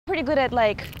pretty good at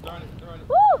like...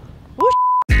 Woo! Woo!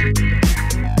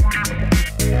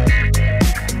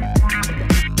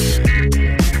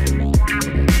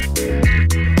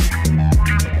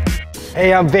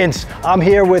 Hey, I'm Vince. I'm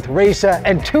here with Raisa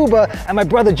and Tuba and my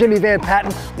brother Jimmy Van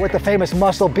Patten. We're at the famous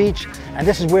Muscle Beach, and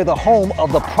this is where the home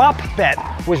of the prop bet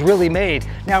was really made.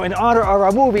 Now, in honor of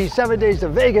our movie, 7 Days to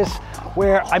Vegas,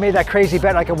 where I made that crazy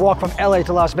bet I could walk from LA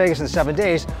to Las Vegas in 7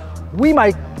 days, we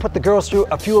might put the girls through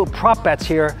a few prop bets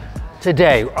here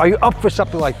today. Are you up for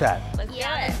something like that? Let's do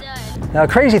it. Now,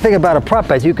 the crazy thing about a prop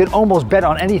bet, you can almost bet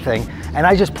on anything, and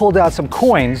I just pulled out some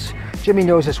coins. Jimmy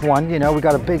knows this one, you know, we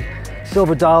got a big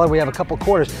silver dollar, we have a couple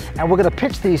quarters, and we're gonna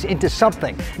pitch these into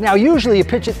something. Now, usually you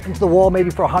pitch it into the wall maybe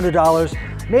for $100.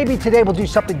 Maybe today we'll do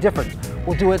something different.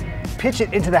 We'll do it, pitch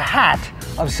it into the hat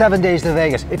of 7 Days to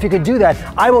Vegas. If you could do that,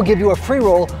 I will give you a free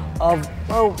roll of,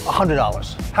 oh,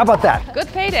 $100. How about that? Good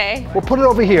payday. We'll put it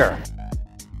over here.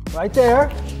 Right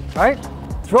there, right?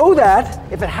 Throw that.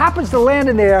 If it happens to land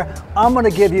in there, I'm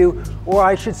gonna give you, or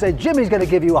I should say Jimmy's gonna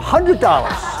give you $100.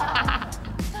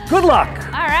 Good luck.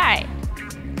 All right.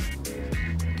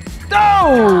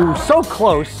 Oh, so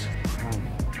close.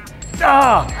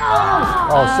 Oh,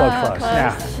 so close.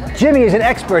 Now, Jimmy is an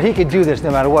expert. He can do this no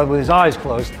matter what with his eyes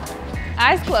closed.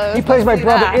 Eyes closed. He plays my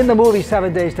brother in the movie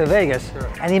 7 Days to Vegas,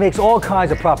 and he makes all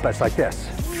kinds of prop bets like this.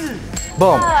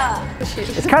 Boom.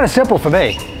 It's kind of simple for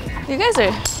me. You guys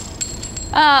are...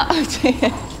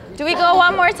 do we go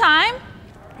one more time?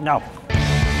 No.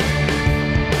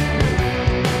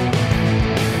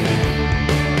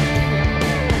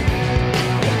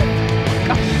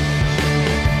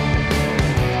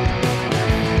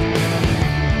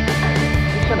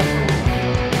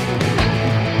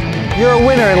 You're a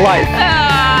winner in life. But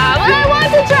I want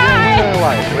to try. You're a winner in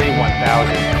life. 3,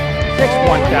 1,000. 6, 1,000. Oh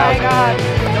my God.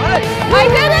 I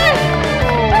did it!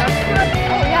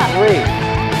 Oh, yeah. 3,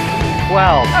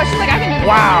 12. Oh, she's like, I can do this.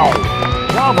 Wow.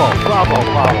 Bravo, bravo,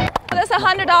 bravo. That's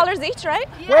 $100 each, right?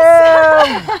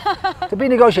 Well, to be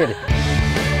negotiated.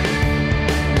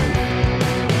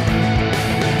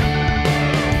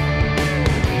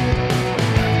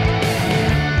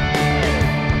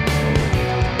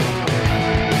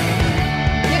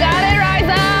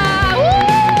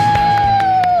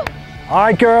 All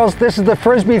right, girls, this is the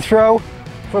Frisbee throw.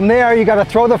 From there, you gotta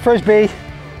throw the Frisbee,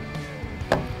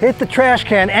 hit the trash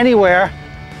can anywhere,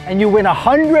 and you win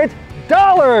 $100.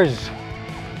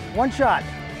 One shot.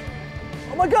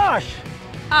 Oh my gosh.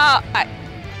 I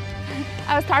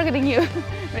was targeting you,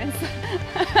 Vince.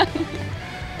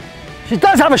 She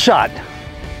does have a shot.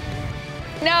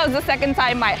 No, the second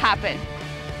time might happen.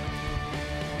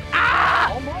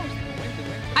 Ah! Almost.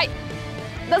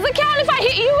 Does it count if I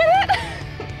hit you with it?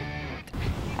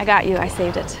 I got you, I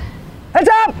saved it. Heads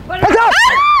up! Heads up!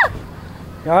 Ah!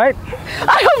 All right?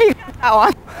 I hope you got that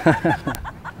one.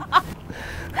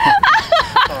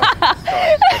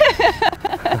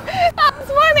 That was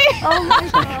funny. Oh my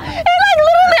God. He like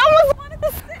literally almost wanted to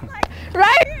sit like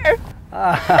right here.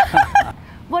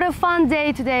 What a fun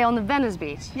day today on the Venice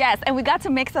Beach. Yes, and we got to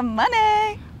make some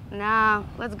money. Now,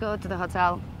 let's go to the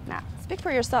hotel. Now. Speak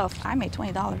for yourself. I made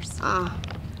 $20. Ah.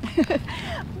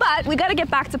 But we got to get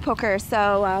back to poker,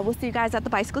 so we'll see you guys at the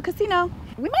bicycle casino.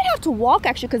 We might have to walk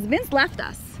actually because Vince left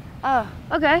us. Oh,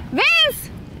 okay. Vince!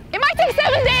 It might take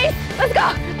 7 days. Let's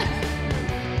go.